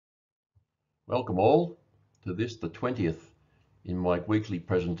Welcome all to this, the 20th in my weekly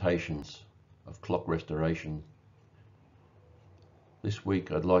presentations of clock restoration. This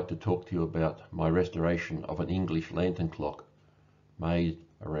week I'd like to talk to you about my restoration of an English lantern clock made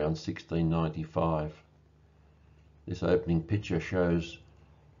around 1695. This opening picture shows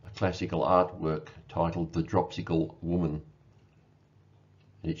a classical artwork titled The Dropsical Woman.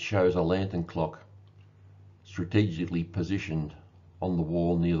 It shows a lantern clock strategically positioned on the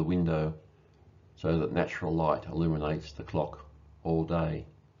wall near the window so that natural light illuminates the clock all day.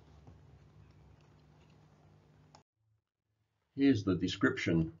 Here's the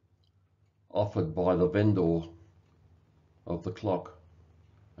description offered by the vendor of the clock,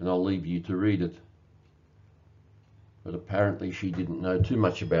 and I'll leave you to read it. But apparently she didn't know too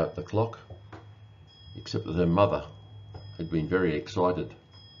much about the clock, except that her mother had been very excited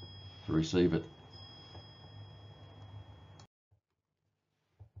to receive it.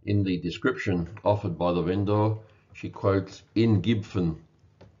 In the description offered by the vendor, she quotes "in GIBSON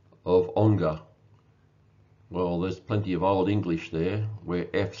of Ongar." Well, there's plenty of old English there where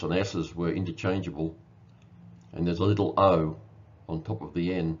F's and S's were interchangeable, and there's a little O on top of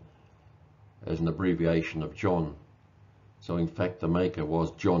the N as an abbreviation of John. So in fact the maker was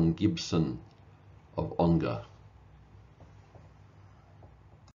John GIBSON of Ongar.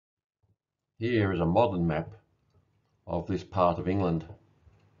 Here is a modern map of this part of England,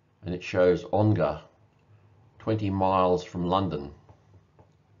 and it shows Ongar 20 miles from London,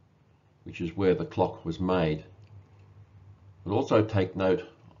 which is where the clock was made. But also take note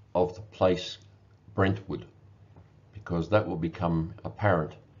of the place Brentwood, because that will become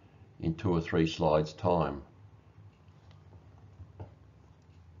apparent in 2 or 3 slides' time.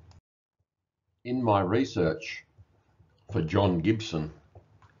 In my research for John GIBSON,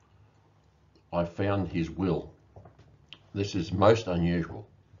 I found his will. This is most unusual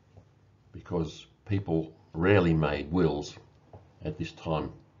because people rarely made wills at this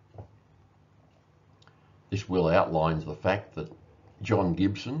time. This will outlines the fact that John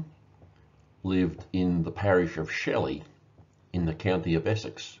GIBSON lived in the parish of Shelley in the county of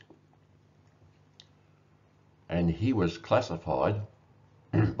Essex, and he was classified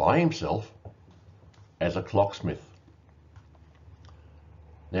by himself as a clocksmith.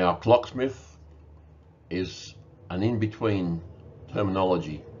 Now, a clocksmith is an in-between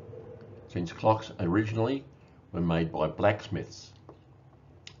terminology, since clocks originally were made by blacksmiths,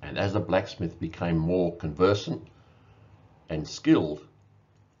 and as the blacksmith became more conversant and skilled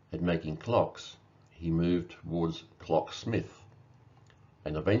at making clocks, he moved towards clocksmith,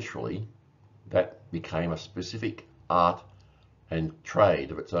 and eventually that became a specific art and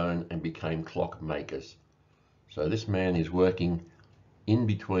trade of its own and became clockmakers. So this man is working in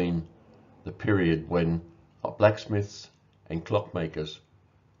between the period when blacksmiths and clockmakers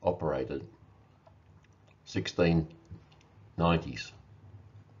operated, 1690s.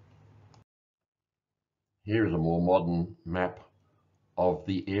 Here is a more modern map of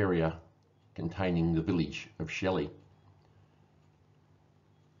the area containing the village of Shelley.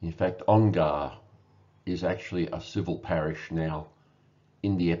 In fact, Ongar is actually a civil parish now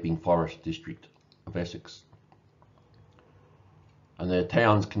in the Epping Forest district of Essex. And the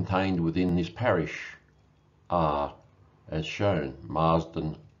towns contained within this parish are, as shown,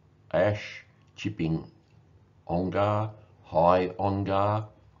 Marsden Ash, Chipping Ongar, High Ongar,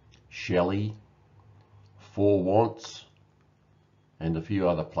 Shelley, Four Wants, and a few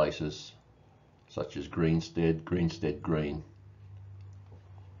other places such as Greenstead Green.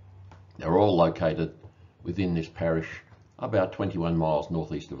 They're all located within this parish about 21 miles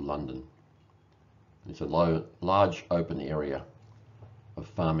northeast of London. It's a large open area of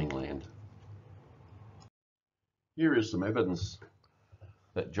farming land. Here is some evidence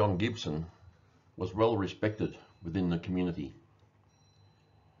that John GIBSON was well respected within the community.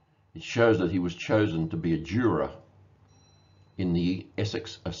 It shows that he was chosen to be a juror in the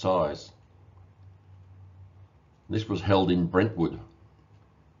Essex Assize. This was held in Brentwood,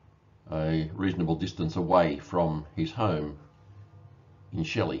 a reasonable distance away from his home in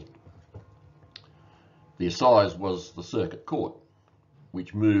Shelley. The Assize was the circuit court,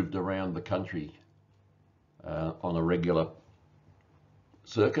 which moved around the country on a regular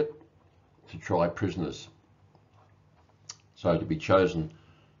circuit to try prisoners. So to be chosen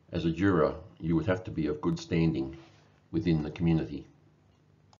as a juror, you would have to be of good standing within the community.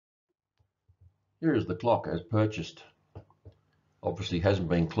 Here is the clock as purchased. Obviously hasn't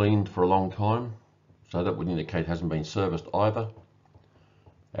been cleaned for a long time, so that would indicate it hasn't been serviced either.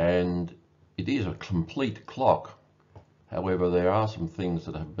 And it is a complete clock. However, there are some things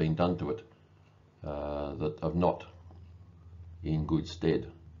that have been done to it that are not in good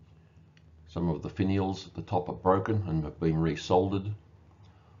stead. Some of the finials at the top are broken and have been resoldered.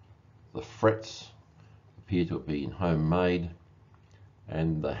 The frets appear to have been homemade,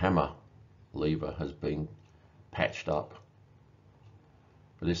 and the hammer lever has been patched up.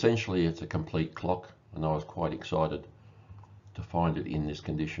 But essentially it's a complete clock, and I was quite excited to find it in this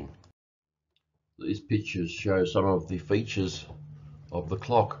condition. These pictures show some of the features of the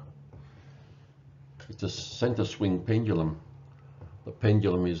clock. It's a center swing pendulum. The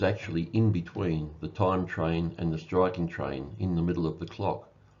pendulum is actually in between the time train and the striking train in the middle of the clock,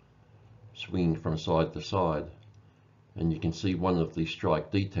 swinging from side to side. And you can see one of the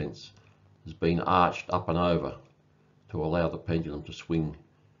strike detents has been arched up and over to allow the pendulum to swing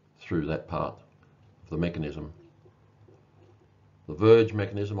through that part of the mechanism. The verge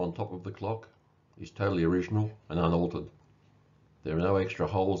mechanism on top of the clock is totally original and unaltered. There are no extra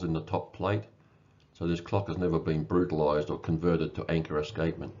holes in the top plate, so this clock has never been brutalized or converted to anchor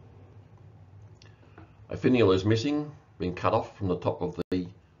escapement. A finial is missing, been cut off from the top of the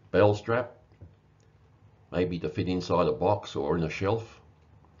bell strap, maybe to fit inside a box or in a shelf.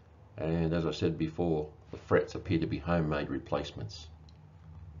 And as I said before, the frets appear to be homemade replacements.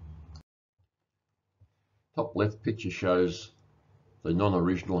 Top left picture shows the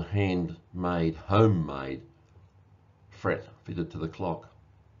non-original handmade, homemade fret fitted to the clock.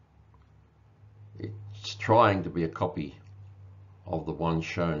 It's trying to be a copy of the one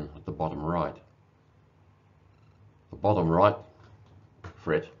shown at the bottom right. The bottom right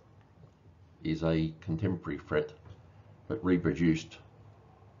fret is a contemporary fret, but reproduced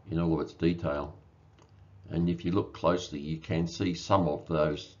in all of its detail. And if you look closely, you can see some of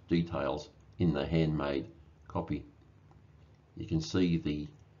those details in the handmade copy. You can see the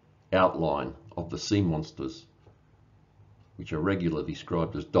outline of the sea monsters, which are regularly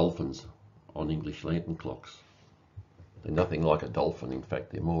described as dolphins on English lantern clocks. They're nothing like a dolphin. In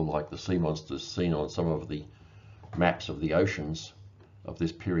fact, they're more like the sea monsters seen on some of the maps of the oceans of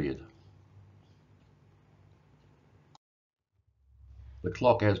this period. The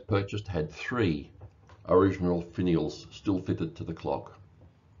clock, as purchased, had 3 original finials still fitted to the clock.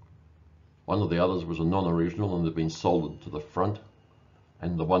 One of the others was a non-original and had been soldered to the front,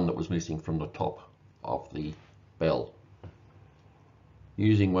 and the one that was missing from the top of the bell.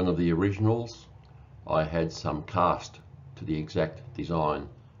 Using one of the originals, I had some cast to the exact design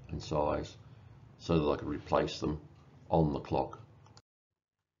and size so that I could replace them on the clock.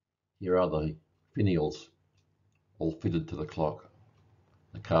 Here are the finials all fitted to the clock.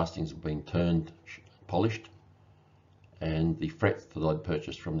 The castings have been turned, polished, and the frets that I'd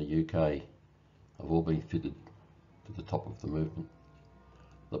purchased from the UK have all been fitted to the top of the movement.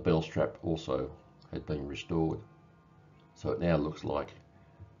 The bell strap also had been restored, so it now looks like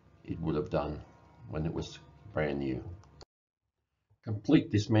it would have done when it was brand new. Complete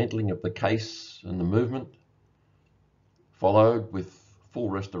dismantling of the case and the movement followed, with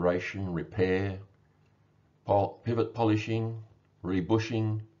full restoration, repair, pivot polishing,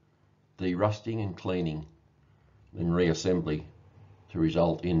 rebushing, de-rusting and cleaning, then reassembly to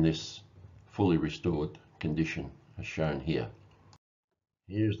result in this fully restored condition as shown here.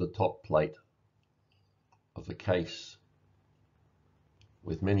 Here's the top plate of the case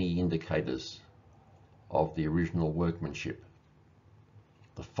with many indicators of the original workmanship.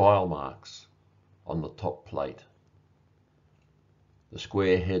 The file marks on the top plate, the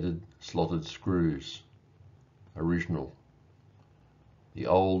square-headed slotted screws, original, the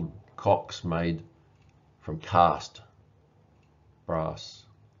old cocks made from cast brass.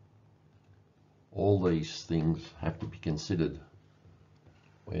 All these things have to be considered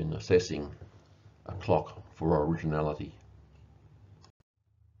when assessing a clock for originality.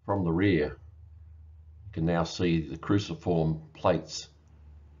 From the rear, you can now see the cruciform plates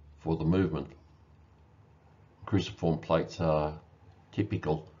for the movement. Cruciform plates are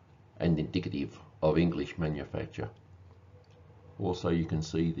typical and indicative of English manufacture. Also, you can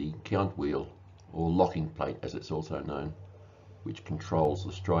see the count wheel, or locking plate as it's also known, which controls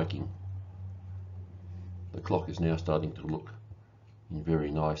the striking. The clock is now starting to look in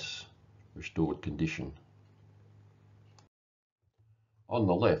very nice restored condition. On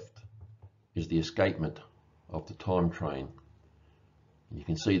the left is the escapement of the time train. You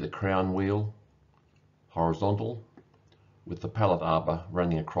can see the crown wheel horizontal with the pallet arbor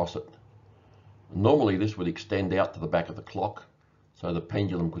running across it. Normally this would extend out to the back of the clock so the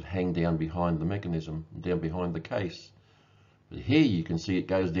pendulum could hang down behind the mechanism, down behind the case. But here you can see it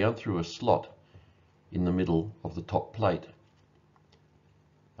goes down through a slot in the middle of the top plate,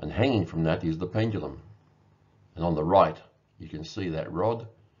 and hanging from that is the pendulum. And on the right you can see that rod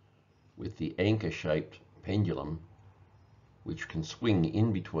with the anchor shaped pendulum which can swing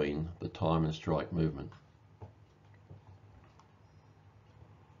in between the time and strike movement.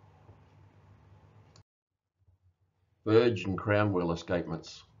 Verge and crown wheel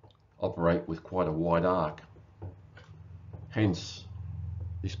escapements operate with quite a wide arc. Hence,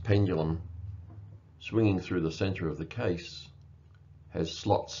 this pendulum swinging through the centre of the case has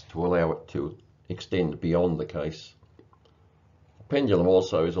slots to allow it to extend beyond the case. The pendulum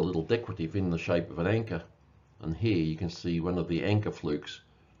also is a little decorative in the shape of an anchor, and here you can see one of the anchor flukes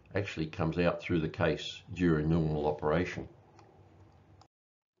actually comes out through the case during normal operation.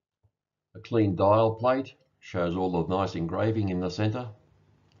 A clean dial plate shows all the nice engraving in the centre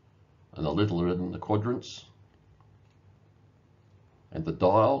and a little in the quadrants, and the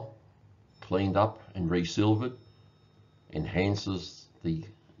dial, cleaned up and resilvered, enhances the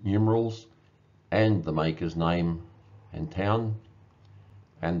numerals and the maker's name and town,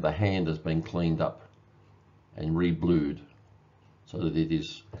 and the hand has been cleaned up and re-blued so that it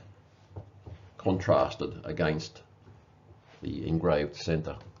is contrasted against the engraved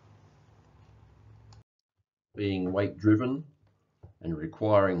centre. Being weight driven and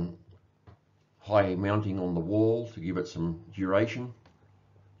requiring high mounting on the wall to give it some duration,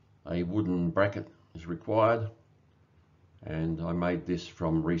 a wooden bracket is required, and I made this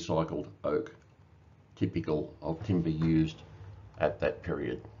from recycled oak, typical of timber used at that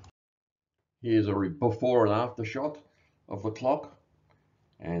period. Here's a before and after shot of the clock,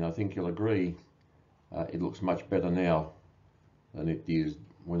 and I think you'll agree it looks much better now than it did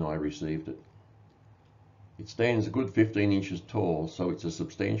when I received it. It stands a good 15 inches tall, so it's a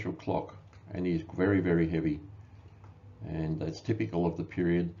substantial clock and is very, very heavy, and it's typical of the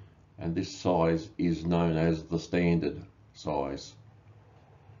period, and this size is known as the standard size.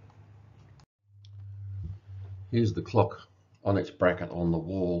 Here's the clock on its bracket on the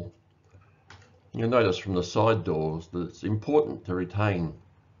wall. You'll notice from the side doors that it's important to retain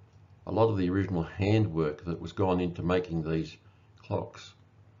a lot of the original handwork that was gone into making these clocks.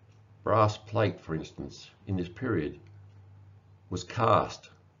 Brass plate, for instance, in this period was cast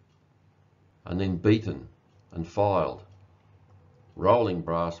and then beaten and filed. Rolling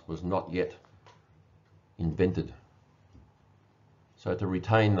brass was not yet invented. So to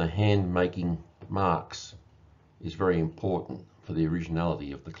retain the hand making marks is very important for the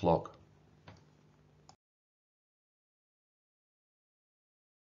originality of the clock.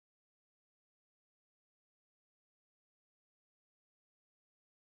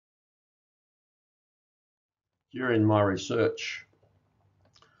 During my research,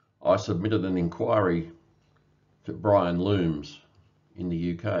 I submitted an inquiry to Brian Looms in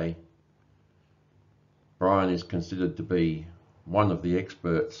the UK. Brian is considered to be one of the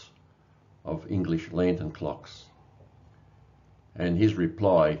experts of English lantern clocks, and his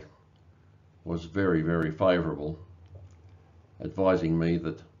reply was very, very favourable, advising me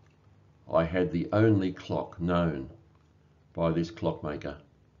that I had the only clock known by this clockmaker.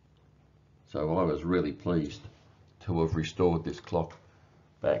 So I was really pleased to have restored this clock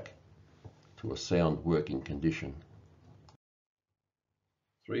back to a sound working condition.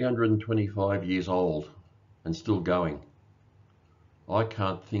 325 years old and still going. I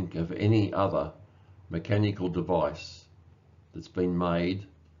can't think of any other mechanical device that's been made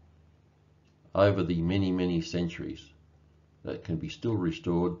over the many, many centuries that can be still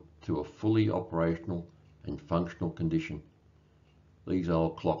restored to a fully operational and functional condition. These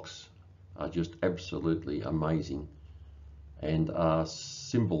old clocks are just absolutely amazing and are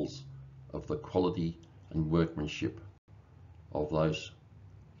symbols of the quality and workmanship of those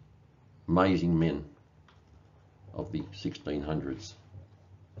amazing men of the 1600s.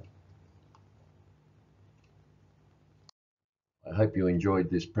 I hope you enjoyed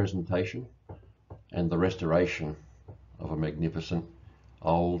this presentation and the restoration of a magnificent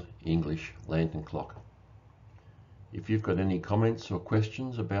old English lantern clock. If you've got any comments or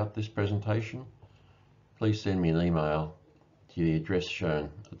questions about this presentation, please send me an email to the address shown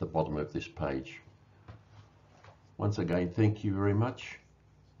at the bottom of this page. Once again, thank you very much,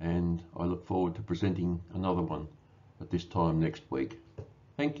 and I look forward to presenting another one at this time next week.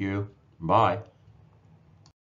 Thank you. Bye.